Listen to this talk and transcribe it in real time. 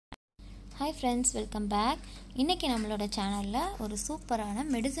Hi friends, welcome back. இன்னைக்கு நம்மளோட சேனல்ல ஒரு சூப்பரான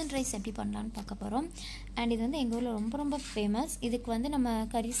மெடிசன் ரைஸ் எப்படி பண்ணலாம்னு பார்க்க போறோம். and இது வந்து எங்க ஊர்ல ரொம்ப ஃபேமஸ். இதுக்கு வந்து நம்ம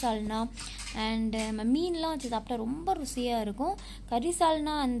கறி சால்னா and மீன்லாம் வச்சு சாப்பிட்டா ரொம்ப ருசியா இருக்கும். கறி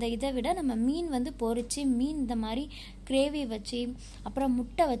சால்னா அந்த இதை விட நம்ம மீன் வந்து பொரிச்சு மீன் இந்த மாதிரி கிரேவி வச்சு அப்புறம்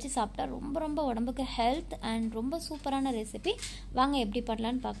முட்டை வச்சு சாப்பிட்டா ரொம்ப உடம்புக்கு ஹெல்த் and ரொம்ப சூப்பரான ரெசிபி. வாங்க எப்படி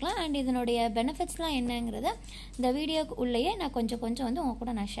பண்ணலாம்னு பார்க்கலாம். and இதனுடைய பெனிஃபிட்ஸ்லாம் என்னங்கறத இந்த வீடியோக்கு உள்ளேயே நான் கொஞ்சம் வந்து உங்க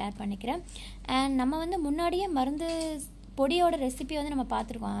கூட நான் ஷேர் பண்ணிக்கிறேன். and நம்ம வந்து முன்னாடியே மருந்து பொடியோட ரெசிபி வந்து நம்ம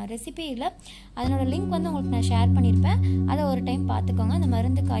பார்த்துருக்கோம். ரெசிபி இல்லை, அதனோட லிங்க் வந்து உங்களுக்கு நான் ஷேர் பண்ணியிருப்பேன். அதை ஒரு டைம் பார்த்துக்கோங்க அந்த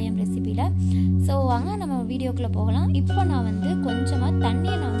மருந்து காயம் ரெசிபியில். ஸோ வாங்க நம்ம வீடியோக்குள்ளே போகலாம். இப்போ நான் வந்து கொஞ்சமாக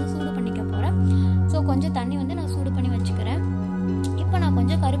தண்ணியை நான் வந்து சூடு பண்ணிக்க போகிறேன். ஸோ கொஞ்சம் தண்ணி வந்து நான் சூடு பண்ணி வச்சுக்கிறேன். இப்போ நான்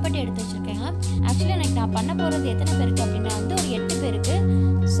கொஞ்சம் கருப்பட்டி எடுத்து வச்சுருக்கேங்க. ஆக்சுவலி எனக்கு நான் பண்ண போகிறது எத்தனை பேருக்கு அப்படின்னா வந்து ஒரு 8 பேருக்கு.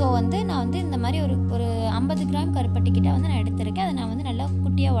 ஸோ வந்து நான் வந்து இந்த மாதிரி ஒரு 50 கிராம் கருப்பட்டி கிட்ட வந்து நான் எடுத்திருக்கேன். அதை நான் வந்து நல்லா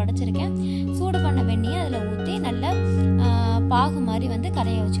குட்டியாக உடச்சிருக்கேன். சூடு பண்ண வெந்நியை அதில் ஊற்றி நல்லா பாகு மாதிரி வந்து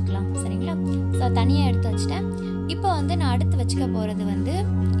கரைய வச்சுக்கலாம். சரிங்களா? ஸோ தனியாக எடுத்து வச்சுட்டேன். இப்போ வந்து நான் அடுத்து வச்சுக்க போகிறது வந்து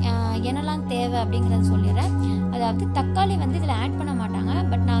என்னெல்லாம் தேவை அப்படிங்கிறத சொல்லிடுறேன். அதாவது தக்காளி வந்து இதில் ஆட் பண்ண மாட்டாங்க,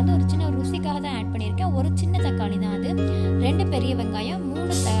 பட் நான் வந்து ஒரு சின்ன ருசிக்காக தான் ஆட் பண்ணியிருக்கேன். ஒரு சின்ன தக்காளி தான் அது, 2 பெரிய வெங்காயம்,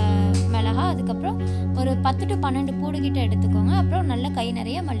 3 மிளகா, அதுக்கப்புறம் ஒரு 10 to 12 பூடு கிட்ட எடுத்துக்கோங்க. அப்புறம் நல்ல கை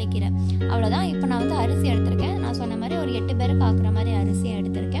நிறைய மல்லிக்கீரை, அவ்வளோதான். இப்போ நான் வந்து அரிசி எடுத்திருக்கேன். நான் சொன்ன மாதிரி ஒரு 8 பேருக்கு ஆக்குற மாதிரி அரிசியை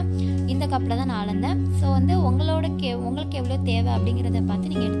எடுத்திருக்கேன். இந்த கப்பில் தான் நான் அளந்தேன். ஸோ வந்து உங்களுக்கு எவ்வளோ தேவை அப்படிங்கிறத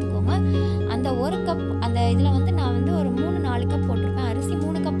பார்த்து நீங்கள் எடுத்துக்கோங்க. அந்த 1 கப் அந்த இதில் வந்து நான் வந்து ஒரு 3-4 கப் போட்டிருப்பேன். அரிசி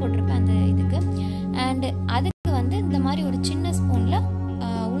 3 கப் போட்டிருப்பேன் அந்த இதுக்கு. அண்ட் அதுக்கு வந்து இந்த மாதிரி ஒரு சின்ன ஸ்பூனில்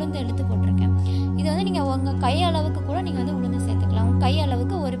உளுந்து எடுத்து போட்டிருக்கேன். இது வந்து நீங்கள் உங்கள் கை அளவுக்கு கூட நீங்கள் வந்து உளுந்து சேர்த்துக்கலாம். உங்கள் கை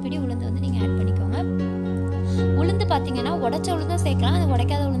அளவுக்கு ஒரு பிடி உளுந்து வந்து நீங்கள் ஆட் பண்ணிக்கோங்க. உளுந்து பார்த்தீங்கன்னா உடச்ச உளுந்தும் சேர்க்கலாம், அது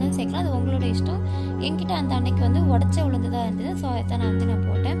உடைக்காத உளுந்தும் சேர்க்கலாம், அது உங்களோட இஷ்டம். என்கிட்ட அந்த அன்னைக்கு வந்து உடச்ச உளுந்து தான் இருந்தது. ஸோ அதை நான்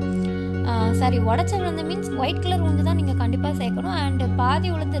போட்டேன். சாரி, உடச்ச உளுந்து மீன்ஸ் ஒயிட் கலர் உளுந்து தான் நீங்கள் கண்டிப்பாக சேர்க்கணும். அண்ட் பாதி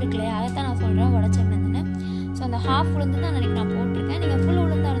உளுந்து இருக்கு இல்லையா, அதை தான் நான் சொல்கிறேன் உடச்ச உளுந்துன்னு. ஸோ அந்த ஹாஃப் உளுந்து தான் அன்றைக்கி நான் போட்டிருக்கேன். நீங்கள் ஃபுல்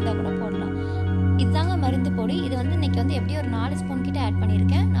உளுந்தாக இருந்தால் கூட போடலாம். இதுதாங்க மருந்து பொடி. இது வந்து இன்றைக்கி வந்து எப்படியும் ஒரு 4 ஸ்பூன் கிட்ட ஆட்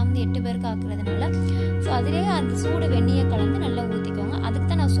பண்ணியிருக்கேன். நான் வந்து 8 பேருக்கு ஆக்குறதுனால. ஸோ அதிலே அந்த சூடு வெந்நியை கலந்து நல்லா ஊற்றிக்கோங்க. அதுக்கு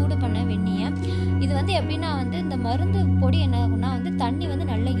தான் நான் சூடு பண்ணேன் வெந்நியை. இது வந்து எப்படின்னா வந்து இந்த மருந்து பொடி என்ன ஆகும்னா வந்து தண்ணி வந்து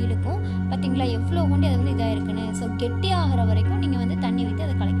நல்லா இழுக்கும். பார்த்தீங்களா எவ்வளோ கொண்டு அது வந்து இதாக இருக்குன்னு. ஸோ கெட்டி ஆகிற வரைக்கும் நீங்கள் வந்து தண்ணி ஊற்றி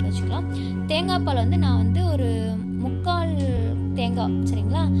அதை கலக்கி வச்சுக்கலாம். தேங்காய் பால் வந்து நான் வந்து ஒரு 3/4 தேங்காய்,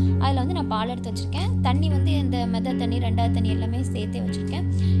 சரிங்களா, அதில் வந்து நான் பால் எடுத்து வச்சுருக்கேன். தண்ணி வந்து இந்த தண்ணி 2வது தண்ணி எல்லாமே சேர்த்தே வச்சுருக்கேன்.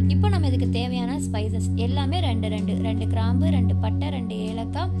 இப்போ நம்ம இதுக்கு தேவையான ஸ்பைசஸ் எல்லாமே 2 கிராம்பு, 2 பட்டை, 2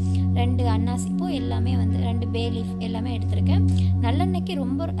 ஏலக்காய், 2 அன்னாசிப்பூ, எல்லாமே வந்து 2 பே லீஃப் எல்லாமே எடுத்திருக்கேன். நல்லெண்ணெய்க்கு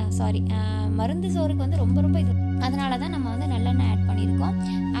மருந்து சோறுக்கு வந்து ரொம்ப இது, அதனால தான் நம்ம வந்து நல்லெண்ணெய் ஆட் பண்ணியிருக்கோம்.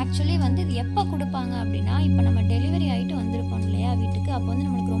 ஆக்சுவலி வந்து இது எப்போ கொடுப்பாங்க அப்படின்னா, இப்போ நம்ம டெலிவரி ஆகிட்டு வந்திருப்போம் இல்லையா வீட்டுக்கு, அப்போ வந்து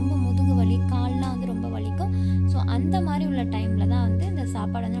நம்மளுக்கு ரொம்ப முதுகு வலி, கால்லாம் வந்து ரொம்ப வலிக்கும். ஸோ அந்த மாதிரி உள்ள டைமில் தான் வந்து இந்த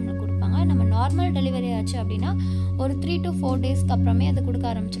சாப்பாடு வந்து நம்மளுக்கு கொடுப்பாங்க. நம்ம நார்மல் டெலிவரி ஆச்சு அப்படின்னா ஒரு 3 to 4 டேஸ்க்கு அப்புறமே அதை கொடுக்க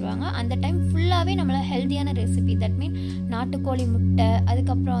ஆரம்பிச்சிருவாங்க. அந்த டைம் ஃபுல்லாகவே நம்மள ஹெல்த்தியான ரெசிபி, தட் மீன் நாட்டுக்கோழி முட்டை,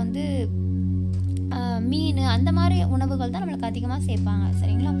 அதுக்கப்புறம் வந்து மீன், அந்த மாதிரி உணவுகள் தான் நம்மளுக்கு அதிகமாக சேர்ப்பாங்க.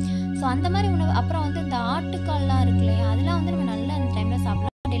 சரிங்களா? ஸோ அந்த மாதிரி உணவு, அப்புறம் வந்து இந்த ஆட்டுக்கால்லாம் இருக்கு இல்லையா, அதெல்லாம் வந்து நம்ம நல்லா அந்த டைமில்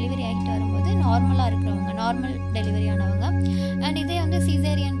சாப்பிடலாம். டெலிவரி ஆகிட்டு வரும்போது நார்மலாக இருக்கிறவங்க, நார்மல் டெலிவரி ஆனவங்க. அண்ட் இதே வந்து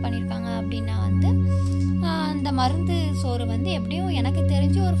சீசேரியன் பண்ணியிருக்காங்க அப்படின்னா வந்து அந்த மருந்து சோறு வந்து எப்படியும் எனக்கு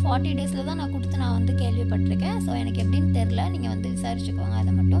தெரிஞ்சு ஒரு 40 டேஸில் தான் நான் கொடுத்து நான் வந்து கேள்விப்பட்டிருக்கேன். ஸோ எனக்கு எப்படின்னு தெரில, நீங்கள் வந்து விசாரிச்சுக்கோங்க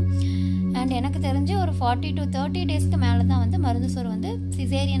அதை மட்டும். அண்ட் எனக்கு தெரிஞ்சு ஒரு 40 to 30 டேஸ்க்கு மேலே தான் வந்து மருந்து சோறு வந்து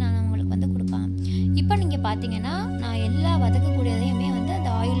சிசேரியன் ஆனவங்களுக்கு வந்து கொடுப்பாங்க. இப்போ நீங்கள் பார்த்தீங்கன்னா நான் எல்லா வதக்கக்கூடியதையுமே வந்து அந்த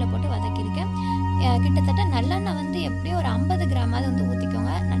ஆயிலில் போட்டு வதக்கியிருக்கேன். கிட்டத்தட்ட நல்லெண்ணெய் வந்து எப்படியும் ஒரு 50 கிராமாவது வந்து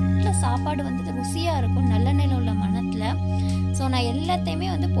ஊற்றிக்கோங்க. நல்ல சாப்பாடு வந்து ருசியாக இருக்கும் நல்லெண்ணெயில் உள்ள மணத்தில். ஸோ நான் எல்லாத்தையுமே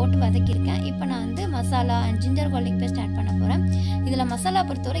வந்து போட்டு வதக்கியிருக்கேன். இப்போ நான் வந்து masala and ginger garlic paste add பண்ண போகிறேன். இதில் மசாலா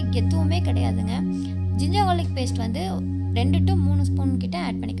பொறுத்தவரை எதுவுமே கிடையாதுங்க. ஜிஞ்சர் கார்லிக் பேஸ்ட் வந்து 2 to 3 ஸ்பூன் கிட்ட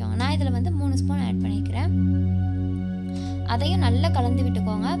ஆட் பண்ணிக்கோங்க. நான் இதில் வந்து 3 ஸ்பூன் ஆட் பண்ணிக்கிறேன். அதையும் நல்லா கலந்து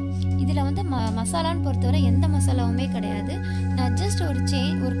விட்டுக்கோங்க. இதில் வந்து மசாலான்னு பொறுத்தவரை எந்த மசாலாவுமே கிடையாது. நான் ஜஸ்ட்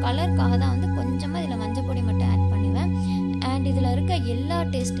ஒரு கலருக்காக தான் வந்து கொஞ்சமாக இதில் மஞ்சள் பொடி மட்டும் ஆட் பண்ணுவேன். அண்ட் இதில் இருக்க எல்லா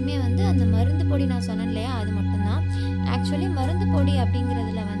டேஸ்ட்டுமே வந்து அந்த மருந்து பொடி நான் சொன்னேன் இல்லையா, அது மட்டும்தான். ஆக்சுவலி மருந்து பொடி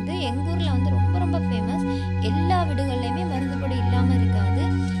அப்படிங்கிறதுல வந்து எங்கள் ஊரில் வந்து ரொம்ப ஃபேமஸ். எல்லா வீடுகள்லையுமே மருந்து பொடி இல்லாமல் இருக்காது.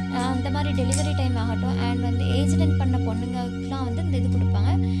 அந்த மாதிரி டெலிவரி டைம் ஆகட்டும் அண்ட் வந்து ஏஜ்டன் பண்ண பொண்ணுங்களுக்குலாம் வந்து இந்த இது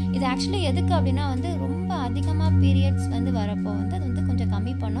கொடுப்பாங்க. இது ஆக்சுவலி எதுக்கு அப்படின்னா வந்து ரொம்ப அதிகமாக பீரியட்ஸ் வந்து வரப்போ வந்து அது வந்து கொஞ்சம்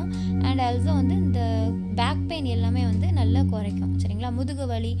கம்மி பண்ணும். அண்ட் ஆல்சோ வந்து இந்த பேக் பெயின் எல்லாமே வந்து நல்லா குறைக்கும் சரிங்களா. முதுகு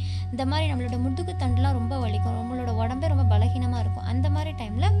வலி இந்த மாதிரி நம்மளோட முதுகு தண்டுலாம் ரொம்ப வலிக்கும், நம்மளோட உடம்பே ரொம்ப பலகீனமாக இருக்கும். அந்த மாதிரி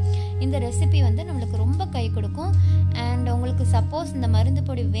டைமில் இந்த ரெசிபி வந்து நம்மளுக்கு ரொம்ப கை கொடுக்கும். அண்ட் உங்களுக்கு சப்போஸ் இந்த மருந்து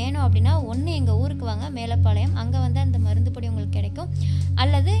பொடி வேணும் அப்படின்னா ஒன்று எங்கள் ஊருக்கு வாங்க, மேலப்பாளையம், அங்கே வந்து அந்த மருந்து பொடி உங்களுக்கு கிடைக்கும்.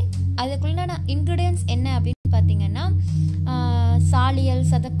 அல்லது அதுக்குள்ளான இன்க்ரீடியன்ட்ஸ் என்ன அப்படின்னு பார்த்தீங்கன்னா சாலியல்,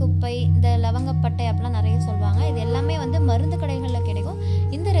 சதக்குப்பை, இந்த லவங்கப்பட்டை அப்படிலாம் நிறைய சொல்லுவாங்க. இது எல்லாமே வந்து மருந்து கடைகளில் கிடைக்கும்.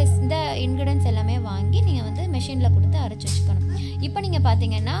 இந்த இன்க்ரீடியன்ட்ஸ் எல்லாமே வாங்கி நீங்கள் வந்து மெஷினில் கொடுத்து அரைச்சி வச்சுக்கணும். இப்போ நீங்கள்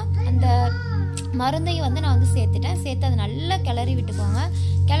பார்த்தீங்கன்னா அந்த மருந்தையும் வந்து நான் வந்து சேர்த்து அதை நல்லா கிளறி விட்டுக்கோங்க.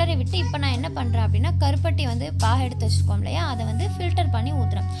 கிளறி விட்டு இப்போ நான் என்ன பண்ணுறேன் அப்படின்னா கருப்பட்டி வந்து பாக எடுத்து வச்சுக்கோம் இல்லையா, அதை வந்து ஃபில்டர் பண்ணி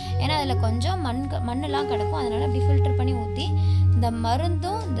ஊற்றுறேன். ஏன்னா அதில் கொஞ்சம் மண்ணெலாம் கிடக்கும், அதனால் அப்படி ஃபில்டர் பண்ணி ஊற்றி இந்த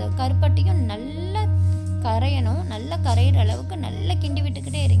மருந்தும் இந்த கருப்பட்டியும் நல்லா கரையணும். நல்லா கரையிற அளவுக்கு நல்லா கிண்டி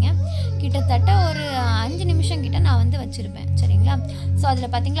விட்டுக்கிட்டே இருங்க. கிட்டத்தட்ட ஒரு 5 நிமிஷம் கிட்ட நான் வந்து வச்சுருப்பேன் சரிங்களா. ஸோ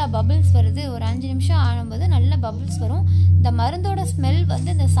அதில் பார்த்தீங்களா பபிள்ஸ் வருது. ஒரு 5 நிமிஷம் ஆகும்போது நல்ல பபிள்ஸ் வரும். இந்த மருந்தோட ஸ்மெல் வந்து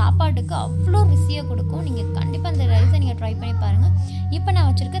இந்த சாப்பாட்டுக்கு அவ்வளோ ருசியாக கொடுக்கும். நீங்கள் கண்டிப்பாக இந்த ரைஸை நீங்கள் ட்ரை பண்ணி பாருங்கள். இப்போ நான்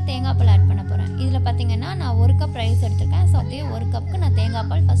வச்சுருக்க தேங்காய் பால் ஆட் பண்ண போகிறேன். இதில் பார்த்தீங்கன்னா நான் 1 கப் ரைஸ் எடுத்திருக்கேன். ஸோ அதே 1 கப்புக்கு நான் தேங்காய்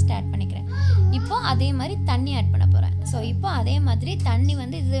பால் ஃபஸ்ட் ஆட் பண்ணிக்கிறேன். இப்போ அதே மாதிரி தண்ணி ஆட் பண்ண போகிறேன். ஸோ இப்போ அதே மாதிரி தண்ணி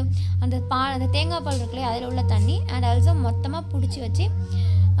வந்து இது அந்த தேங்காய் பால் இருக்குல்லையே அதில் உள்ள தண்ணி அண்ட் ஆல்சோ மொத்தமாக பிடிச்சி வச்சு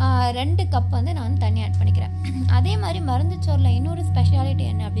 2 கப் வந்து நான் வந்து தண்ணி ஆட் பண்ணிக்கிறேன். அதே மாதிரி மருந்து சோறில் இன்னொரு ஸ்பெஷாலிட்டி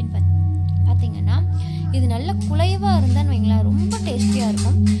என்ன அப்படின்னு பார்த்தீங்கன்னா இது நல்ல குலைவாக இருந்தான்னு வைங்களேன், ரொம்ப டேஸ்டியாக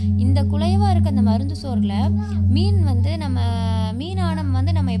இருக்கும். இந்த குலைவாக இருக்க அந்த மருந்து சோறில் மீன் வந்து மீனானம்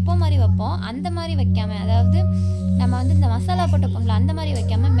வந்து நம்ம எப்போ மாதிரி வைப்போம் அந்த மாதிரி வைக்காமல், அதாவது நம்ம வந்து இந்த மசாலா போட்டு வைப்போம்ல அந்த மாதிரி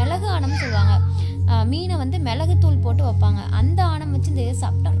வைக்காமல் மிளகு ஆனம்னு சொல்லுவாங்க. மீனை வந்து மிளகுத்தூள் போட்டு வைப்பாங்க. அந்த ஆனம் வச்சு இந்த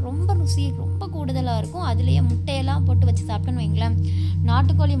சாப்பிட்டா ரொம்ப ருசி ரொம்ப கூடுதலாக இருக்கும். அதுலேயே முட்டையெல்லாம் போட்டு வச்சு சாப்பிட்டோன்னு வைங்களேன்,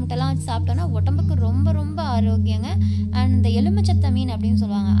 நாட்டுக்கோழி முட்டைலாம் வச்சு சாப்பிட்டோன்னா உடம்புக்கு ரொம்ப ரொம்ப ஆரோக்கியங்க. அண்ட் இந்த எலுமிச்சத்தை மீன் அப்படின்னு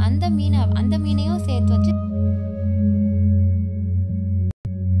சொல்லுவாங்க, அந்த மீனையும் சேர்த்து வச்சு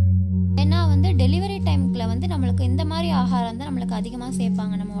டெலிவரி டைமுக்குள்ள வந்து நம்மளுக்கு இந்த மாதிரி ஆகாரம் தான் நம்மளுக்கு அதிகமாக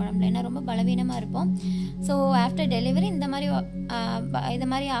சேர்ப்பாங்க நம்ம உடம்புல. ஏன்னா ரொம்ப பலவீனமாக இருப்போம். ஸோ ஆஃப்டர் டெலிவரி இந்த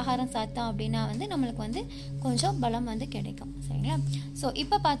மாதிரி ஆகாரம் சாப்பிட்டோம் அப்படின்னா வந்து நம்மளுக்கு வந்து கொஞ்சம் பலம் வந்து கிடைக்கும் சரிங்களா. ஸோ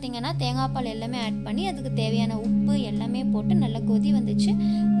இப்போ பார்த்தீங்கன்னா தேங்காய் பால் எல்லாமே ஆட் பண்ணி அதுக்கு தேவையான உப்பு எல்லாமே போட்டு நல்லா கொதி வந்துச்சு.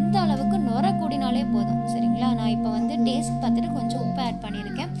 இந்த அளவுக்கு நுர கூடினாலே போதும் சரிங்களா. நான் இப்போ வந்து டேஸ்ட் பார்த்துட்டு கொஞ்சம் உப்பு ஆட்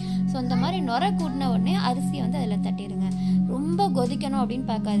பண்ணியிருக்கேன். ஸோ இந்த மாதிரி நுர கூடின உடனே அரிசியை வந்து அதில் தட்டிடுங்க. ரொம்ப கொதிக்கணும் அப்படின்னு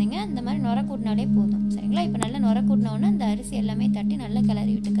பார்க்காதீங்க, இந்த மாதிரி நுர கூடினாலே போதும் சரிங்களா. இப்போ நல்லா நுர கூடினோடனே இந்த அரிசி எல்லாமே தட்டி நல்லா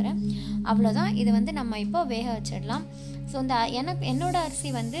கிளறி விட்டுக்கிறேன். அவ்வளோதான். இது வந்து நம்ம இப்போ வேக வச்சிடலாம். ஸோ இந்த என்னோட அரிசி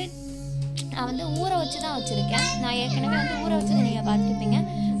வந்து நான் வந்து ஊற வச்சு தான் வச்சுருக்கேன். நான் ஏற்கனவே வந்து ஊற வச்சு நீங்கள் பார்த்துருப்பீங்க.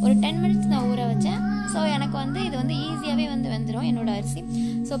 ஒரு 10 மினிட்ஸ் நான் ஊற வச்சேன். ஸோ எனக்கு வந்து இது வந்து ஈஸியாகவே வந்து வெந்துடும் என்னோடய அரிசி.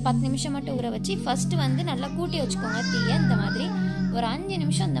 ஸோ 10 நிமிஷம் மட்டும் ஊற வச்சு ஃபஸ்ட்டு வந்து நல்லா கூட்டி வச்சுக்கோங்க தீயை. இந்த மாதிரி ஒரு 5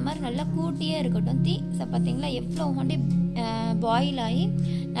 நிமிஷம் இந்த மாதிரி நல்லா கூட்டியே இருக்கட்டும் தீ. ஸோ பார்த்தீங்களா எவ்வளோ ஒண்டி பாயில் ஆகி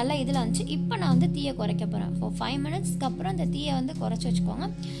நல்லா இதில் வந்துச்சு. இப்போ நான் வந்து தீயை குறைக்க போகிறேன். 5 மினிட்ஸ்க்கு அப்புறம் இந்த தீயை வந்து குறைச்சி வச்சுக்கோங்க.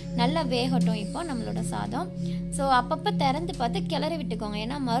 நல்லா வேகட்டும் இப்போ நம்மளோட சாதம். ஸோ அப்பப்போ திறந்து பார்த்து கிளறி விட்டுக்கோங்க.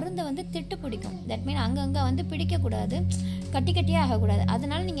 ஏன்னா மருந்து வந்து திட்டு பிடிக்கும். தட் மீன் அங்கங்கே வந்து பிடிக்கக்கூடாது, கட்டி கட்டியாக ஆகக்கூடாது.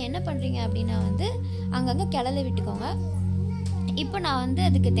 அதனால் நீங்கள் என்ன பண்ணுறீங்க அப்படின்னா வந்து அங்கங்கே கிளறி விட்டுக்கோங்க. இப்போ நான் வந்து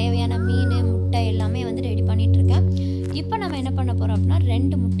அதுக்கு தேவையான மீன் முட்டை எல்லாமே வந்து ரெடி பண்ணிகிட்ருக்கேன். இப்போ நம்ம என்ன பண்ண போகிறோம் அப்படின்னா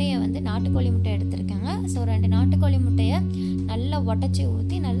 2 முட்டையை வந்து நாட்டுக்கோழி முட்டை எடுத்துருக்காங்க. ஸோ 2 நாட்டுக்கோழி முட்டையை நல்லா உடச்சி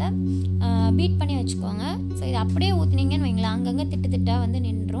ஊற்றி நல்லா பீட் பண்ணி வச்சுக்கோங்க. ஸோ இது அப்படியே ஊற்றினீங்கன்னு வைங்களேன் அங்கங்கே திட்டாக வந்து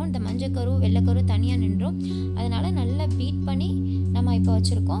நின்றும். இந்த மஞ்சக்கரு வெள்ளைக்கரு தனியாக நின்றும். அதனால் நல்லா பீட் பண்ணி நம்ம இப்போ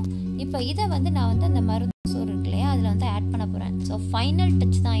வச்சுருக்கோம். இப்போ இதை வந்து நான் வந்து அந்த மருந்து சோறு இருக்கு இல்லையா அதில் வந்து ஆட் பண்ண போகிறேன். ஸோ ஃபைனல்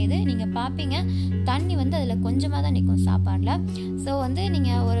டச் தான் இது. நீங்கள் பார்ப்பீங்க தண்ணி வந்து அதில் கொஞ்சமாக தான் நிற்கும் சாப்பாடில். ஸோ வந்து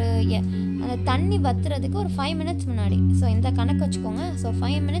நீங்கள் ஒரு அந்த தண்ணி வத்துறதுக்கு ஒரு 5 மினிட்ஸ் முன்னாடி, ஸோ இந்த கணக்கு வச்சுக்கோங்க. ஸோ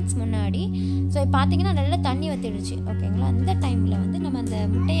 5 மினிட்ஸ் முன்னாடி ஸோ பார்த்தீங்கன்னா நல்லா தண்ணி வத்திடுச்சு ஓகேங்களா. அந்த டைமில் வந்து நம்ம அந்த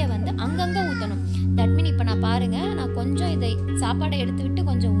முட்டையை வந்து அங்கங்கே ஊற்றணும். தட் மீன் இப்போ நான் பாருங்கள் நான் கொஞ்சம் இதை சாப்பாடை எடுத்து விட்டு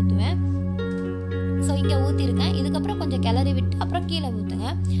கொஞ்சம் ஊற்றுவேன். ஸோ இங்கே ஊற்றிருக்கேன். இதுக்கப்புறம் கொஞ்சம் கிளறி விட்டு அப்புறம் கீழே ஊற்றுங்க.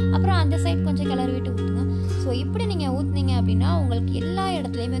 அப்புறம் அந்த சைட் கொஞ்சம் கிளறி விட்டு ஊற்றுங்க. ஸோ இப்படி நீங்கள் ஊற்றுனீங்க அப்படின்னா உங்களுக்கு எல்லா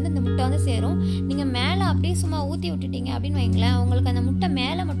இடத்துலையுமே வந்து இந்த முட்டை வந்து சேரும். நீங்கள் மேலே அப்படியே சும்மா ஊற்றி விட்டுட்டீங்க அப்படின்னு வைங்களேன் உங்களுக்கு அந்த முட்டை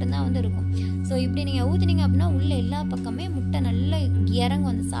மேலே மட்டும்தான் வந்து இருக்கும். ஸோ இப்படி நீங்கள் ஊற்றினீங்க அப்படின்னா உள்ள எல்லா பக்கமே முட்டை நல்லா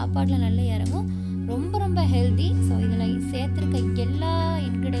இறங்கும், அந்த சாப்பாடில் நல்லா இறங்கும். ரொம்ப ரொம்ப ஹெல்தி. ஸோ இதில் சேர்த்துருக்க எல்லா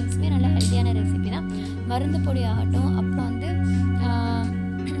இன்க்ரீடியன்ஸுமே நல்ல ஹெல்த்தியான ரெசிபி தான். மருந்து பொடி ஆகட்டும், அப்புறம் வந்து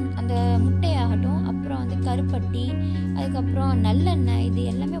அந்த முட்டையாகட்டும், அப்புறம் வந்து கருப்பட்டி, அதுக்கப்புறம் நல்லெண்ணெய், இது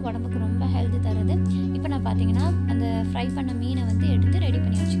எல்லாமே உடம்புக்கு ரொம்ப ஹெல்தி தருது. இப்போ நான் பார்த்தீங்கன்னா அந்த ஃப்ரை பண்ண மீனை வந்து எடுத்து ரெடி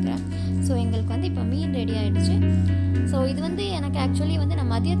பண்ணி வச்சுக்கிறேன். ஸோ எங்களுக்கு வந்து இப்போ மீன் ரெடி ஆகிடுச்சு. ஸோ இது வந்து எனக்கு ஆக்சுவலி வந்து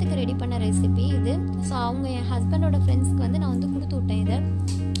நான் மதியத்துக்கு ரெடி பண்ண ரெசிபி இது. ஸோ அவங்க என் ஹஸ்பண்டோட ஃப்ரெண்ட்ஸ்க்கு வந்து நான் வந்து கொடுத்து விட்டேன் இதை.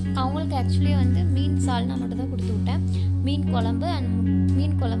 அவங்களுக்கு ஆக்சுவலி வந்து மீன் சால்னா மட்டும் தான் கொடுத்து விட்டேன். மீன் குழம்பு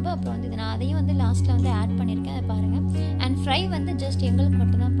அப்புறம் வந்து இது நான் அதையும் வந்து லாஸ்ட்டில் வந்து ஆட் பண்ணியிருக்கேன், அதை பாருங்கள். அண்ட் ஃப்ரை வந்து ஜஸ்ட் எங்களுக்கு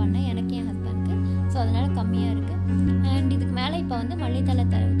மட்டும்தான் பண்ணேன், எனக்கு என் ஹஸ்பண்டுக்கு. ஸோ அதனால் கம்மியாக இருக்குது. அண்ட் இதுக்கு மேலே இப்போ வந்து மல்லித்தலை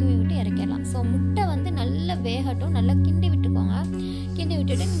தூவி விட்டு இறக்கிடலாம். ஸோ முட்டை வந்து நல்லா வேகட்டும், நல்லா கிண்டி விட்டுக்கோங்க. கிண்டி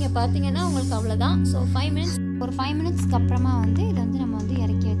விட்டுட்டு நீங்கள் பார்த்தீங்கன்னா உங்களுக்கு அவ்வளோதான். ஸோ 5 மினிட்ஸ்க்கு அப்புறமா வந்து இதை வந்து நம்ம வந்து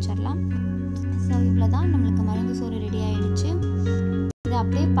இறக்கி வச்சிடலாம். ஸோ இவ்வளோ தான், நம்மளுக்கு மருந்து சோறு ரெடி ஆகிடுச்சு. இதை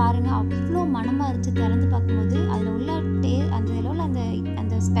அப்படியே பாருங்கள், அவ்வளோ மணமாக இருந்துச்சு. திறந்து பார்க்கும்போது அதில் உள்ள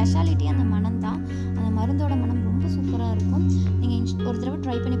அந்த ஸ்பெஷாலிட்டி அந்த மனம் தான், அந்த மருந்தோட மனம் ரொம்ப சூப்பராக இருக்கும். நீங்கள் ஒரு தடவை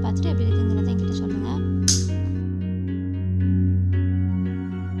ட்ரை பண்ணி பார்த்துட்டு எப்படி இருக்குங்கிறத என்கிட்ட சொல்லுங்கள்.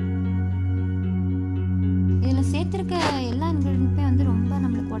 இதில் சேர்த்துருக்க எல்லா இன்க்ரீடியன்ட்டுமே வந்து ரொம்ப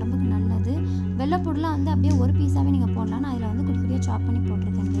நம்மளுக்கு உடம்புக்கு நல்லது. வெள்ளைப்பூடெலாம் வந்து அப்படியே ஒரு பீஸாகவே நீங்கள் போடலாம். நான் அதில் வந்து குட்டி குட்டியாக சாப் பண்ணி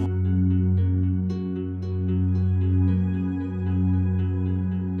போட்டிருக்கேங்க.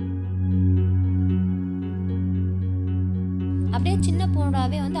 அப்படியே சின்ன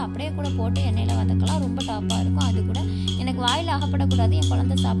பூண்டாவே வந்து அப்படியே கூட போட்டு எண்ணெயில் வதக்கலாம், ரொம்ப டாப்பாக இருக்கும். அது கூட எனக்கு வாயில் ஆகப்படக்கூடாது, என்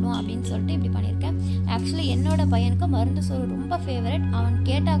குழந்தை சாப்பிடுவோம் அப்படின்னு சொல்லிட்டு இப்படி பண்ணியிருக்கேன். ஆக்சுவலி என்னோட பையனுக்கு மருந்து சோறு ரொம்ப ஃபேவரட். அவன்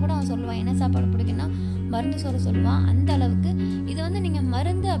கேட்டால் கூட அவன் சொல்லுவான், என்ன சாப்பாடு பிடிக்குன்னா மருந்து சோறு சொல்லுவான். அந்த அளவுக்கு இது வந்து நீங்கள்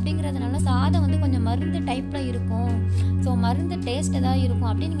மருந்து அப்படிங்கிறதுனால சாதம் வந்து கொஞ்சம் மருந்து டைப்பில் இருக்கும். ஸோ மருந்து டேஸ்ட் ஏதாவது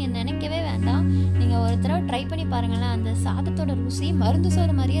இருக்கும் அப்படின்னு நீங்கள் நினைக்கவே வேண்டாம். நீங்கள் ஒரு தடவை ட்ரை பண்ணி பாருங்களேன். அந்த சாதத்தோட ருசி மருந்து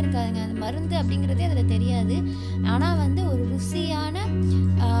சோறு மாதிரியே இருக்காதுங்க. அது மருந்து அப்படிங்கிறதே அதில் தெரியாது. ஆனால் வந்து ஒரு ருசியான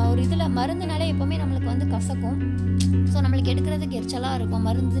ஒரு இதில் மருந்துனாலே எப்போவுமே நம்மளுக்கு வந்து கசக்கும். ஸோ நம்மளுக்கு எடுக்கிறதுக்கு எரிச்சலாக இருக்கும்,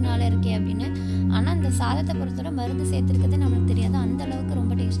 மருந்துனால இருக்கே அப்படின்னு. ஆனால் அந்த சாதத்தை பொறுத்தவரை மருந்து சேர்த்துருக்கிறது நம்மளுக்கு தெரியாது, அந்த அளவுக்கு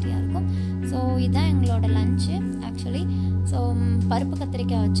ரொம்ப டேஸ்டியாக இருக்கும். ஸோ இதுதான் எங்களோட லஞ்சு ஆக்சுவலி. ஸோ பருப்பு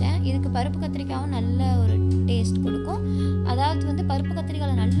கத்திரிக்காய் வச்சேன். இதுக்கு பருப்பு கத்திரிக்காயும் நல்ல ஒரு டேஸ்ட் கொடுக்கும். அதாவது வந்து பருப்பு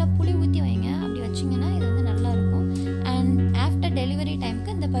கத்திரிக்காயில் நல்லா புளி ஊற்றி வைங்க, அப்படி வச்சிங்கன்னா இது வந்து நல்லாயிருக்கும். அண்ட் ஆஃப்டர் டெலிவரி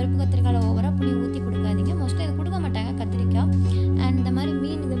டைமுக்கு இந்த பருப்பு கத்திரிக்காயில் ஓவராக புளி ஊற்றி கொடுக்காதீங்க. மோஸ்ட்லி இது கொடுக்க மாட்டாங்க கத்திரிக்காய். அண்ட் இந்த மாதிரி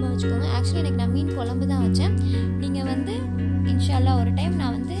மீன் இதுமாக வச்சுக்கோங்க. ஆக்சுவலி எனக்கு நான் மீன் குழம்பு தான் வச்சேன். நீங்கள் வந்து இன்ஷால்லா ஒரு டைம்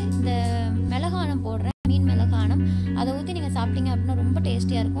நான் வந்து இந்த மிளகானம் போடுறேன், மீன் மிளகானம், அதை ஊற்றி நீங்கள் சாப்பிட்டீங்க அப்படின்னா ரொம்ப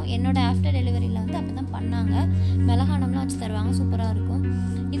டேஸ்டியாக இருக்கும். என்னோட ஆஃப்டர் டெலிவரியில் வந்து அப்போ தான் பண்ணாங்க, மிளகானம்லாம் வச்சு தருவாங்க, சூப்பராக இருக்கும்.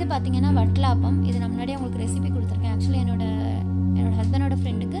 இது பார்த்தீங்கன்னா வட்டலாப்பம். இது நான் முன்னாடியே உங்களுக்கு ரெசிபி கொடுத்துருக்கேன். ஆக்சுவலி என்னோட ஹஸ்பண்டோட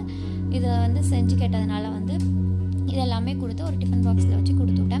ஃப்ரெண்டுக்கு இதை வந்து செஞ்சு கேட்டதுனால வந்து இதெல்லாமே கொடுத்து ஒரு டிஃபன் பாக்ஸில் வச்சு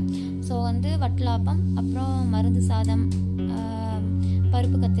கொடுத்துட்டேன். ஸோ வந்து வட்டலாப்பம், அப்புறம் மருந்து சாதம்,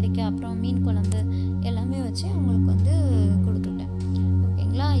 பருப்பு கத்திரிக்காய், அப்புறம் மீன் குழம்பு எல்லாமே வச்சு உங்களுக்கு வந்து கொடுத்துட்டேன்.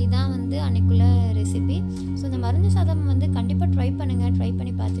 ஓகேங்களா, இதான் வந்து அன்றைக்குள்ள ரெசிபி. ஸோ இந்த மருந்து சாதம் வந்து கண்டிப்பாக ட்ரை பண்ணுங்கள். ட்ரை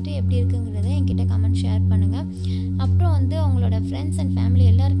பண்ணி பார்த்துட்டு எப்படி இருக்குங்கிறத என்கிட்ட கமெண்ட் ஷேர் பண்ணுங்கள். அப்புறம் வந்து உங்களோட ஃப்ரெண்ட்ஸ் அண்ட் ஃபேமிலி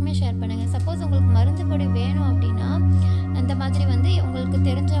எல்லாருக்குமே ஷேர் பண்ணுங்கள். சப்போஸ் உங்களுக்கு மருந்து பொடி வேணும் அப்படின்னா அந்த மாதிரி வந்து உங்களுக்கு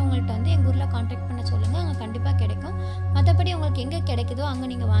தெரிஞ்சவங்கள்ட்ட வந்து எங்கள் ஊரில் கான்டாக்ட் பண்ண சொல்லுங்கள், அங்கே கண்டிப்பாக கிடைக்கும். மற்றபடி உங்களுக்கு எங்கே கிடைக்குதோ அங்கே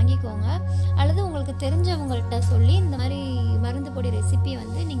நீங்கள் வாங்கிக்கோங்க. அல்லது உங்களுக்கு தெரிஞ்சவங்கள்ட்ட சொல்லி இந்த மாதிரி மருந்து பொடி ரெசிபி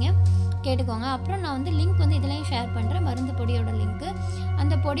வந்து நீங்கள் கேட்டுக்கோங்க. அப்புறம் நான் வந்து லிங்க் வந்து இதுலையும் ஷேர் பண்ணுறேன், மருந்து பொடியோட லிங்க்கு.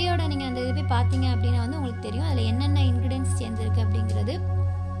 அந்த பொடியோட நீங்கள் அந்த இது போய் பார்த்தீங்க அப்படின்னா வந்து உங்களுக்கு தெரியும் அதில் என்னென்ன இன்க்ரீடியன்ஸ் சேர்ந்துருக்கு அப்படிங்கிறது.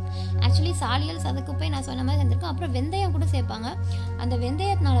 ஆக்சுவலி சாலியல் சதக்குப்பை நான் சொன்ன மாதிரி சேர்ந்துருக்கோம். அப்புறம் வெந்தயம் கூட சேர்ப்பாங்க. அந்த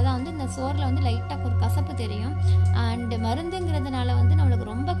வெந்தயத்தினால தான் வந்து இந்த சோறில் வந்து லைட்டாக ஒரு கசப்பு தெரியும். அண்டு மருந்துங்கிறதுனால வந்து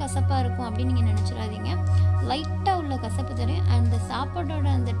நம்மளுக்கு ரொம்ப கசப்பாக இருக்கும் அப்படின்னு நீங்கள் நினச்சிடாதீங்க. லைட்டாக உள்ள கசப்பு தெரியும். அண்ட் சாப்பாடோட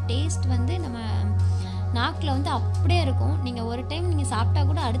அந்த டேஸ்ட் வந்து நம்ம நாக்கில் வந்து அப்படியே இருக்கும். நீங்கள் ஒரு டைம் நீங்கள் சாப்பிட்டா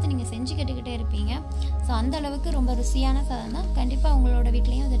கூட அடுத்து நீங்கள் செஞ்சு கேட்டுக்கிட்டே இருப்பீங்க. ஸோ அந்த அளவுக்கு ரொம்ப ருசியான சாதம் தான். கண்டிப்பாக உங்களோட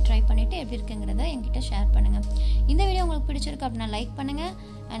வீட்லேயும் அதை ட்ரை பண்ணிவிட்டு எப்படி இருக்குங்கிறத என்கிட்ட ஷேர் பண்ணுங்கள். இந்த வீடியோ உங்களுக்கு பிடிச்சிருக்கு அப்படின்னா லைக் பண்ணுங்கள்.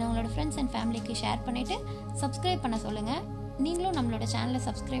 அண்ட் உங்களோட ஃப்ரெண்ட்ஸ் அண்ட் ஃபேமிலிக்கு ஷேர் பண்ணிவிட்டு சப்ஸ்கிரைப் பண்ண சொல்லுங்கள். நீங்களும் நம்மளோட சேனலை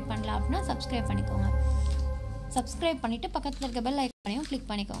சப்ஸ்கிரைப் பண்ணலாம் அப்படின்னா சப்ஸ்கிரைப் பண்ணிக்கோங்க. சப்ஸ்கிரைப் பண்ணிவிட்டு பக்கத்தில் இருக்க பெல் ஐக்கானையும் கிளிக்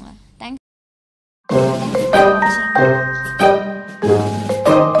பண்ணிக்கோங்க. தேங்க்ஸ் ஃபார் வாட்சிங்.